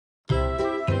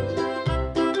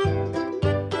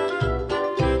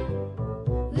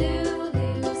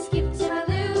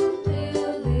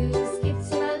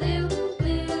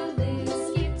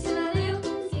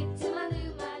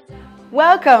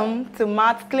Welcome to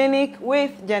Math Clinic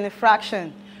with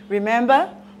Jenifraction.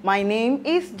 Remember, my name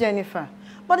is Jennifer,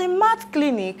 but in Math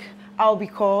Clinic, I'll be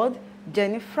called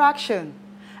Jenifraction.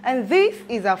 And this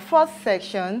is our first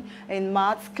section in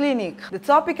Math Clinic. The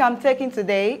topic I'm taking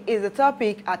today is a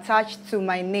topic attached to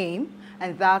my name,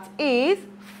 and that is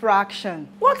fraction.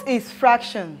 What is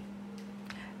fraction?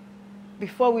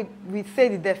 Before we say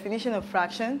the definition of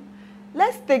fraction,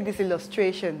 let's take this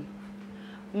illustration.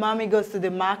 Mommy goes to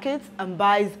the market and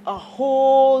buys a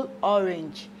whole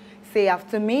orange. Say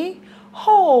after me,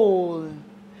 whole.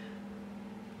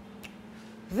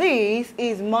 This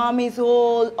is Mommy's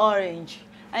whole orange,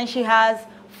 and she has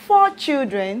 4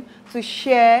 children to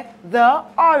share the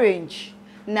orange.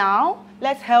 Now,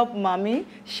 let's help Mommy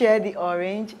share the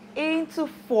orange into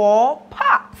 4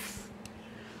 parts.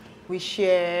 We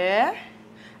share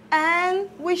and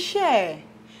we share.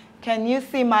 Can you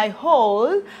see my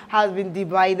whole has been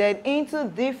divided into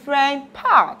different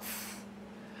parts?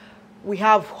 We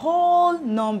have whole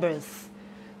numbers.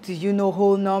 Do you know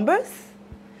whole numbers?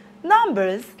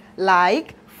 Numbers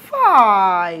like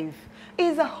 5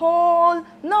 is a whole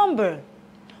number.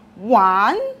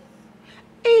 1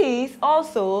 is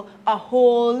also a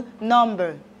whole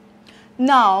number.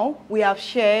 Now we have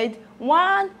shared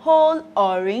 1 whole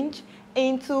orange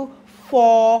into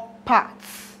 4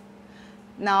 parts.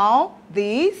 Now,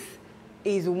 this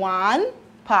is 1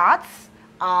 part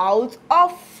out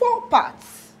of 4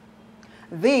 parts.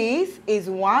 This is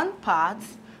 1 part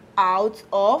out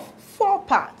of 4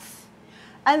 parts.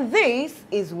 And this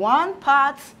is 1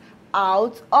 part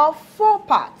out of 4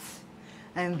 parts.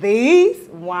 And this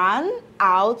 1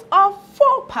 out of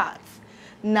 4 parts.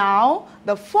 Now,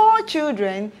 the 4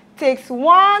 children takes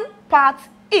 1 part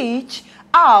each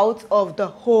out of the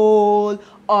whole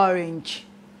orange.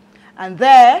 And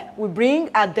there we bring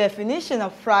a definition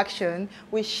of fraction,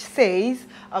 which says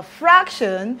a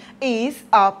fraction is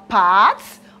a part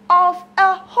of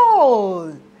a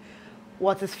whole.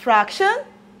 What is fraction?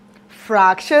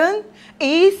 Fraction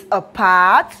is a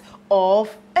part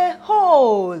of a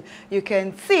whole. You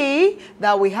can see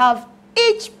that we have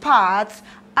each part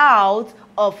out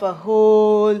of a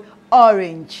whole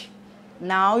orange.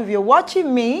 Now, if you're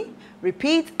watching me,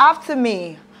 repeat after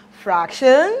me.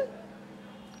 Fraction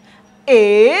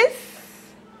is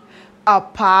a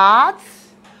part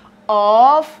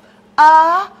of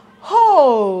a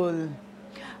whole.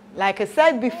 Like I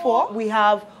said before, we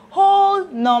have whole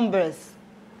numbers.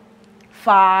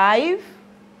 5,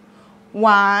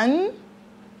 1.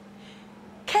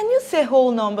 Can you say whole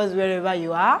numbers wherever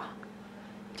you are?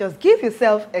 Just give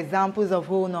yourself examples of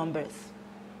whole numbers.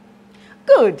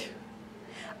 Good.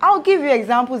 I'll give you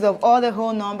examples of all the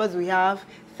whole numbers we have.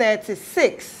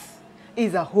 36.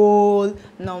 Is a whole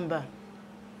number.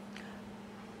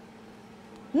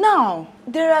 Now,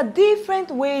 there are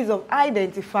different ways of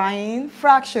identifying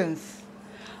fractions.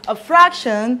 A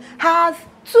fraction has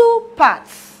 2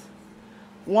 parts.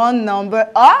 1 number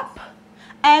up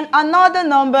and another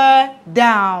number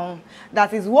down.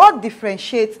 That is what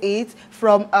differentiates it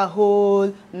from a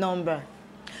whole number.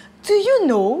 Do you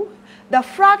know that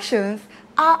fractions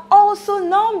are also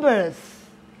numbers?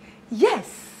 Yes,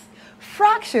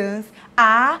 fractions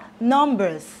are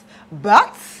numbers,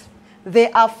 but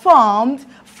they are formed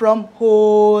from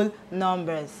whole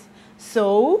numbers.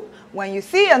 So, when you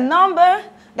see a number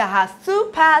that has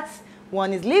 2 parts,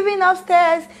 one is living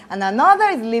upstairs and another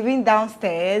is living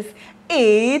downstairs,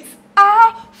 it's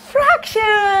a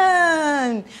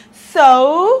fraction.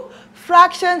 So,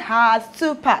 fraction has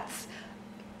 2 parts,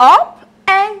 up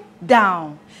and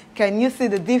down. Can you see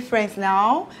the difference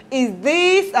now? Is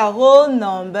this a whole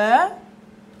number?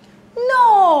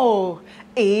 No,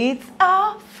 it's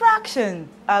a fraction.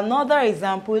 Another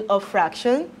example of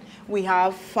fraction, we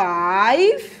have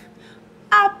 5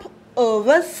 up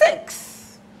over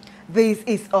 6. This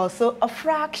is also a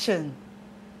fraction.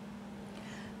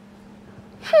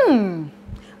 2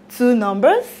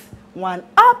 numbers, 1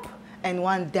 up and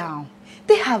 1 down.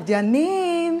 They have their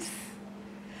names.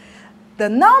 The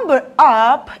number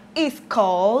up is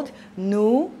called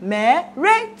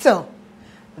numerator.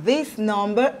 This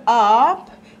number up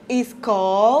is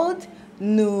called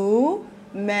numerator.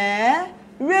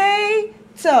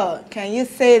 Can you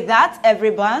say that,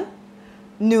 everyone?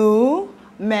 Numerator.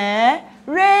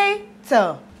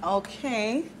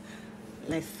 Okay,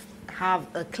 let's have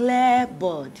a clear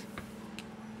board.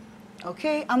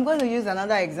 Okay, I'm going to use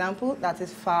another example, that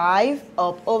is 5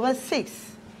 up over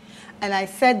 6. And I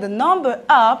said the number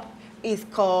up is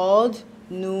called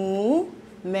numerator.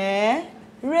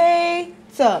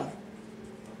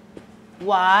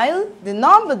 While the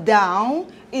number down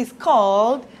is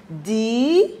called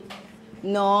denominator.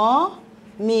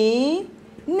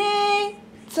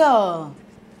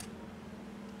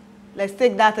 Let's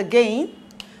take that again.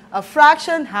 A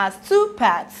fraction has two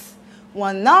parts,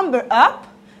 one number up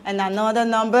and another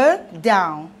number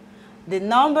down. The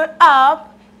number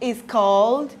up is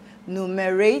called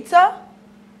numerator,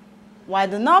 while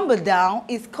the number down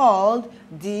is called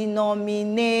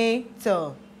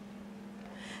denominator.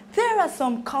 There are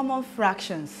some common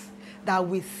fractions that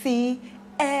we see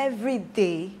every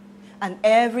day and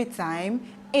every time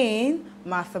in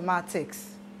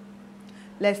mathematics.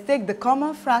 Let's take the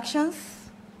common fractions.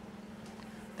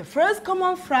 The first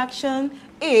common fraction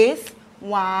is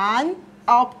 1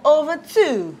 up over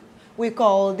 2. We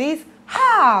call this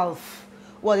half.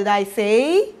 What did I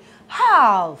say?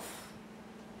 Half.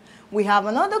 We have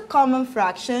another common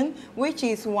fraction which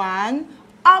is 1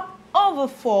 up over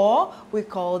 4. We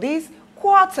call this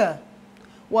quarter.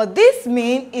 What this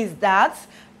means is that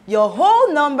your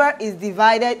whole number is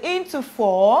divided into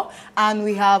 4 and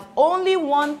we have only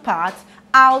one part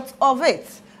out of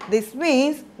it. This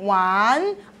means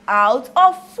 1 out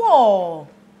of 4.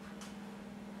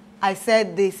 I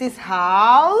said this is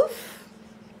half,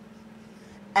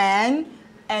 and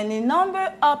any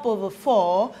number up over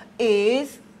 4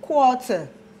 is quarter.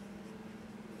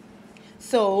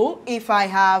 So if I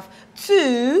have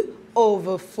 2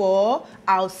 over 4,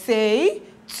 I'll say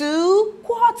 2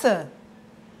 quarter.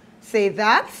 Say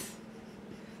that.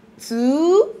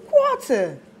 2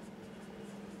 quarter.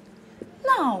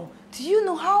 Now, do you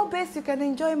know how best you can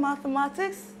enjoy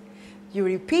mathematics? You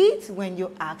repeat when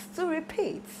you're asked to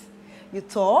repeat. You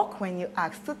talk when you're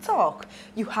asked to talk.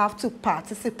 You have to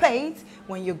participate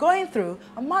when you're going through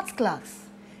a math class.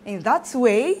 In that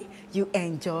way, you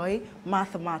enjoy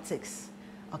mathematics.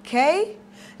 Okay?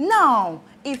 Now,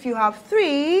 if you have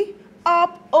 3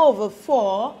 up over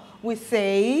 4, we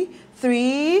say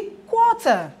 3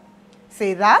 quarter.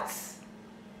 Say that.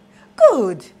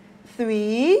 Good.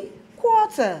 3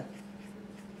 quarter.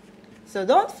 So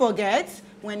don't forget,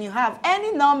 when you have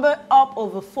any number up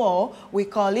over 4, we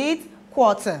call it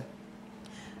quarter.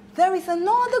 There is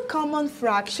another common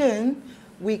fraction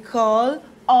we call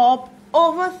up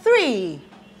over 3.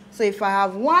 So if I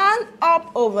have 1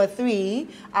 up over 3,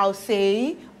 I'll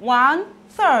say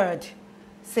 1/3.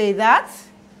 Say that.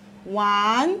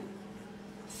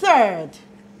 1/3.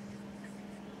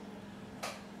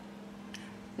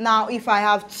 Now if I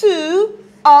have 2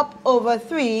 up over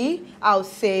 3, I'll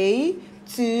say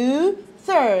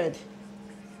 2/3.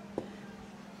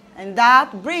 And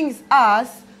that brings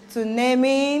us to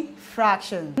naming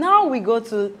fractions. Now we go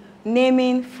to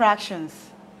naming fractions.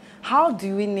 How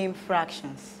do we name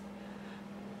fractions?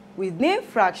 We name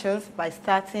fractions by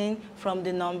starting from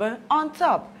the number on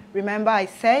top. Remember I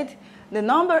said the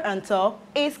number on top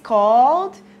is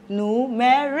called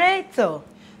numerator.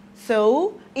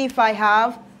 So if I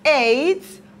have 8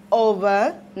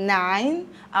 over 9,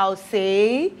 I'll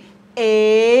say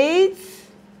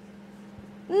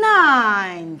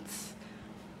 8/9.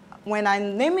 When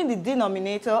I'm naming the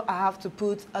denominator, I have to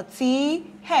put a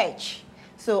TH.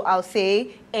 So I'll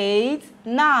say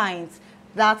 8/9.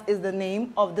 That is the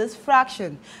name of this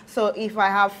fraction. So if I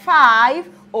have 5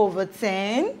 over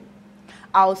 10,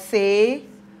 I'll say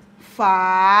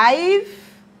 5.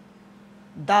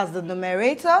 That's the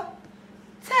numerator.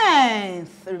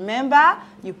 10th. Remember,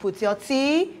 you put your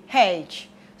TH.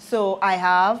 So I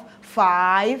have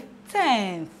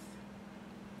 5/10.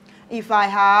 If I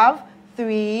have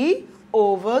 3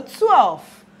 over 12,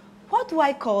 what do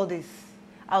I call this?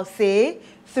 I'll say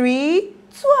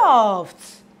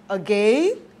 3/12.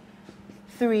 Again,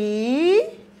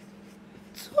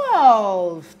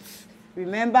 3/12.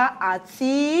 Remember our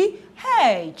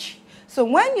TH. So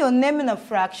when you're naming a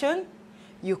fraction,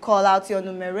 you call out your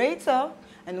numerator,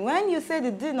 and when you say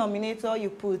the denominator, you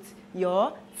put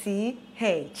your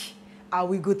TH. Are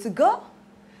we good to go?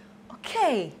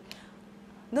 Okay.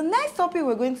 The next topic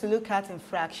we're going to look at in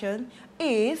fraction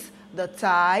is the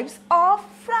types of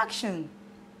fraction.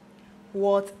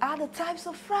 What are the types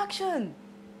of fraction?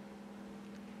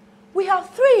 We have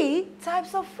 3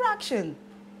 types of fraction.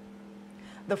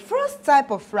 The first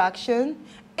type of fraction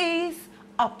is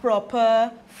a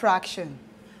proper fraction.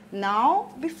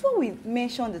 Now, before we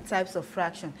mention the types of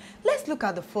fraction, let's look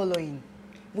at the following.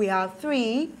 We have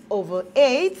 3 over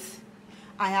 8.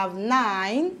 I have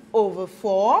 9 over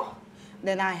 4.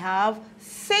 Then I have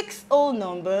 6 whole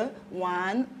number,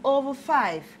 1 over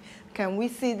 5. Can we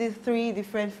see these 3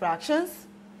 different fractions?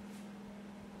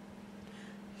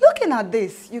 Looking at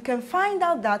this, you can find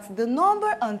out that the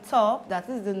number on top, that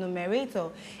is the numerator,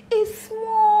 is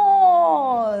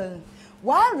small,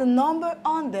 while the number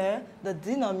under, the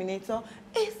denominator,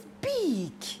 is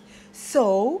big.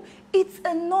 So, It's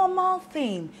a normal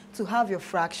thing to have your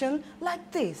fraction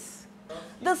like this.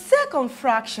 The second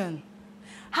fraction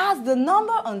has the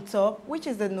number on top, which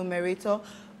is the numerator,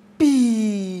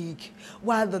 big,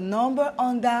 while the number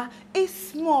under is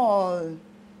small.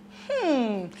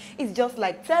 It's just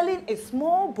like telling a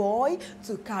small boy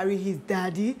to carry his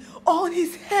daddy on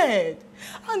his head.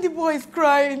 And the boy is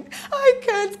crying, I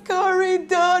can't carry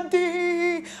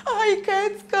daddy, I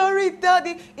can't carry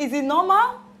daddy. Is it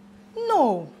normal?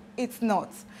 No, it's not.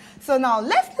 So now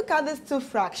let's look at these two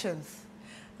fractions.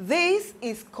 This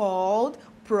is called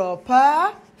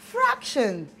proper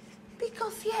fraction.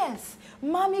 Because yes,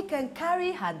 mommy can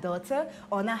carry her daughter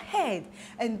on her head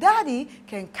and daddy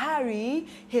can carry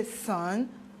his son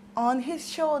on his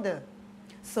shoulder.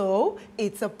 So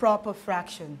it's a proper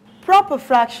fraction. Proper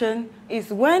fraction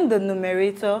is when the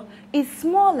numerator is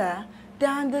smaller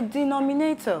than the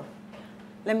denominator.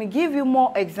 Let me give you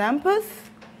more examples.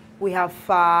 We have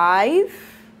 5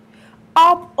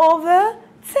 up over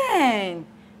 10.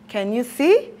 Can you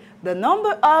see? The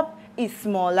number up is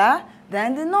smaller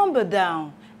than the number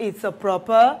down. It's a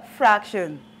proper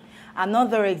fraction.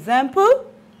 Another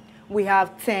example, we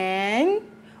have 10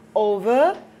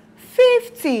 over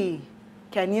 50.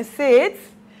 Can you see it?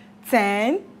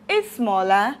 10 is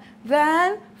smaller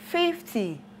than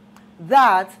 50.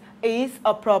 That is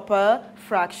a proper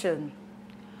fraction.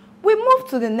 We move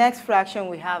to the next fraction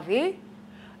we have here.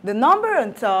 The number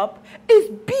on top is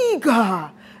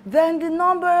bigger than the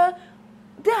number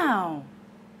down.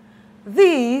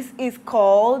 This is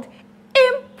called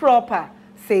improper.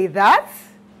 Say that.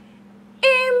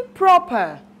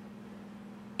 Improper.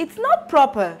 It's not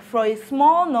proper for a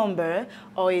small number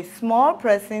or a small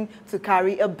person to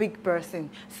carry a big person.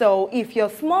 So if your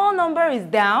small number is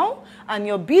down and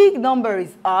your big number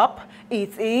is up,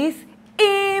 it is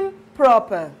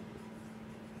improper.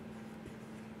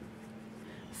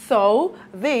 So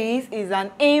this is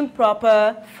an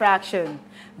improper fraction.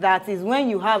 That is when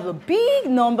you have a big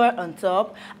number on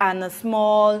top and a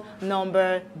small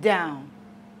number down.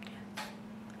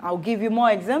 I'll give you more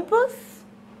examples.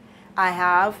 I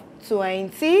have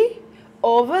 20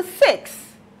 over 6.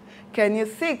 Can you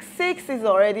see? 6 is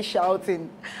already shouting,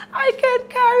 I can't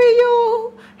carry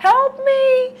you, help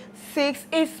me. 6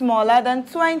 is smaller than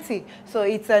 20, so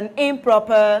it's an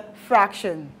improper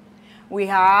fraction. We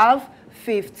have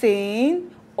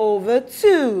 15 over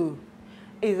 2.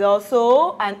 Is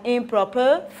also an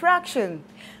improper fraction.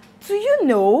 Do you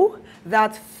know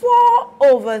that 4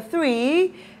 over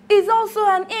 3 is also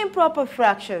an improper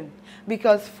fraction?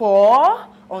 Because 4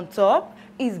 on top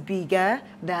is bigger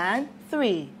than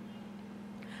 3.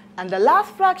 And the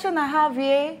last fraction I have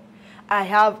here, I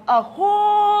have a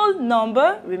whole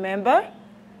number, remember,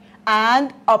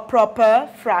 and a proper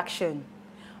fraction.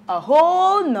 A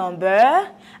whole number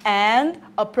and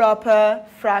a proper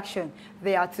fraction.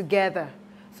 They are together.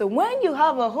 So when you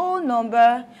have a whole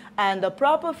number and a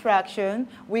proper fraction,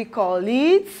 we call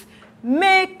it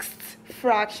mixed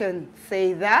fraction.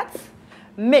 Say that.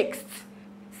 Mixed.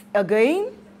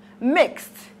 Again,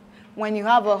 mixed. When you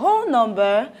have a whole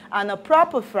number and a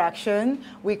proper fraction,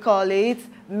 we call it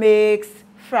mixed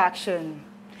fraction.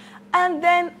 And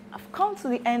then I've come to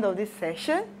the end of this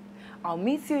session. I'll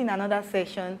meet you in another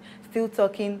session, still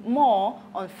talking more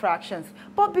on fractions.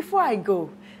 But before I go,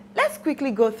 let's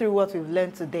quickly go through what we've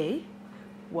learned today.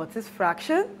 What is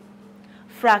fraction?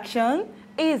 Fraction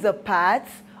is a part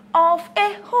of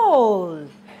a whole.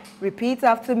 Repeat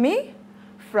after me.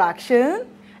 Fraction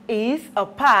is a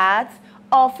part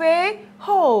of a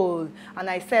whole. And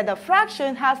I said a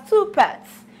fraction has two parts.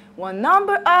 One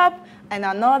number up and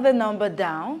another number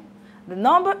down. The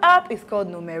number up is called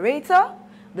numerator.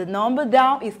 The number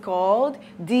down is called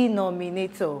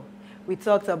denominator. We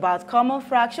talked about common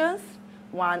fractions.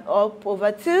 1 up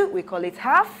over 2, we call it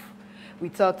half. We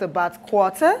talked about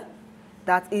quarter,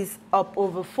 that is up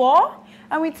over 4.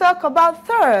 And we talked about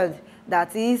third,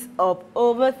 that is up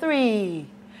over 3.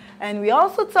 And we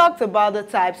also talked about the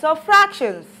types of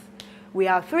fractions. We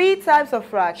have 3 types of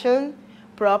fraction: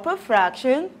 proper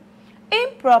fraction,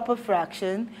 improper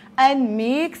fraction, and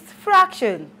mixed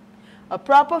fraction. A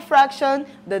proper fraction,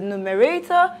 the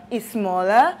numerator is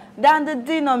smaller than the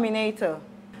denominator.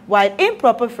 While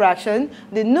improper fraction,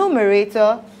 the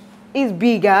numerator is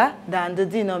bigger than the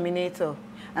denominator.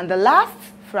 And the last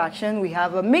fraction, we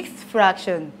have a mixed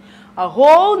fraction, a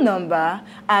whole number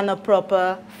and a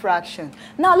proper fraction.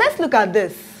 Now let's look at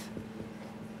this.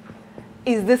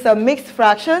 Is this a mixed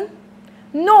fraction?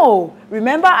 No.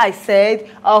 Remember I said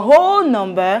a whole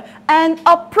number and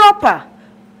a proper.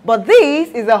 But this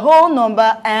is a whole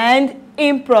number and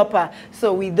improper.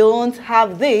 So we don't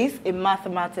have this in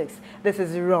mathematics. This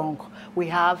is wrong. We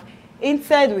have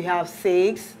Inside we have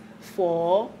 6,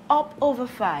 4 up over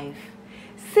 5.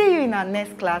 See you in our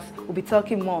next class. We'll be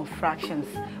talking more on fractions.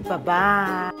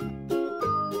 Bye-bye.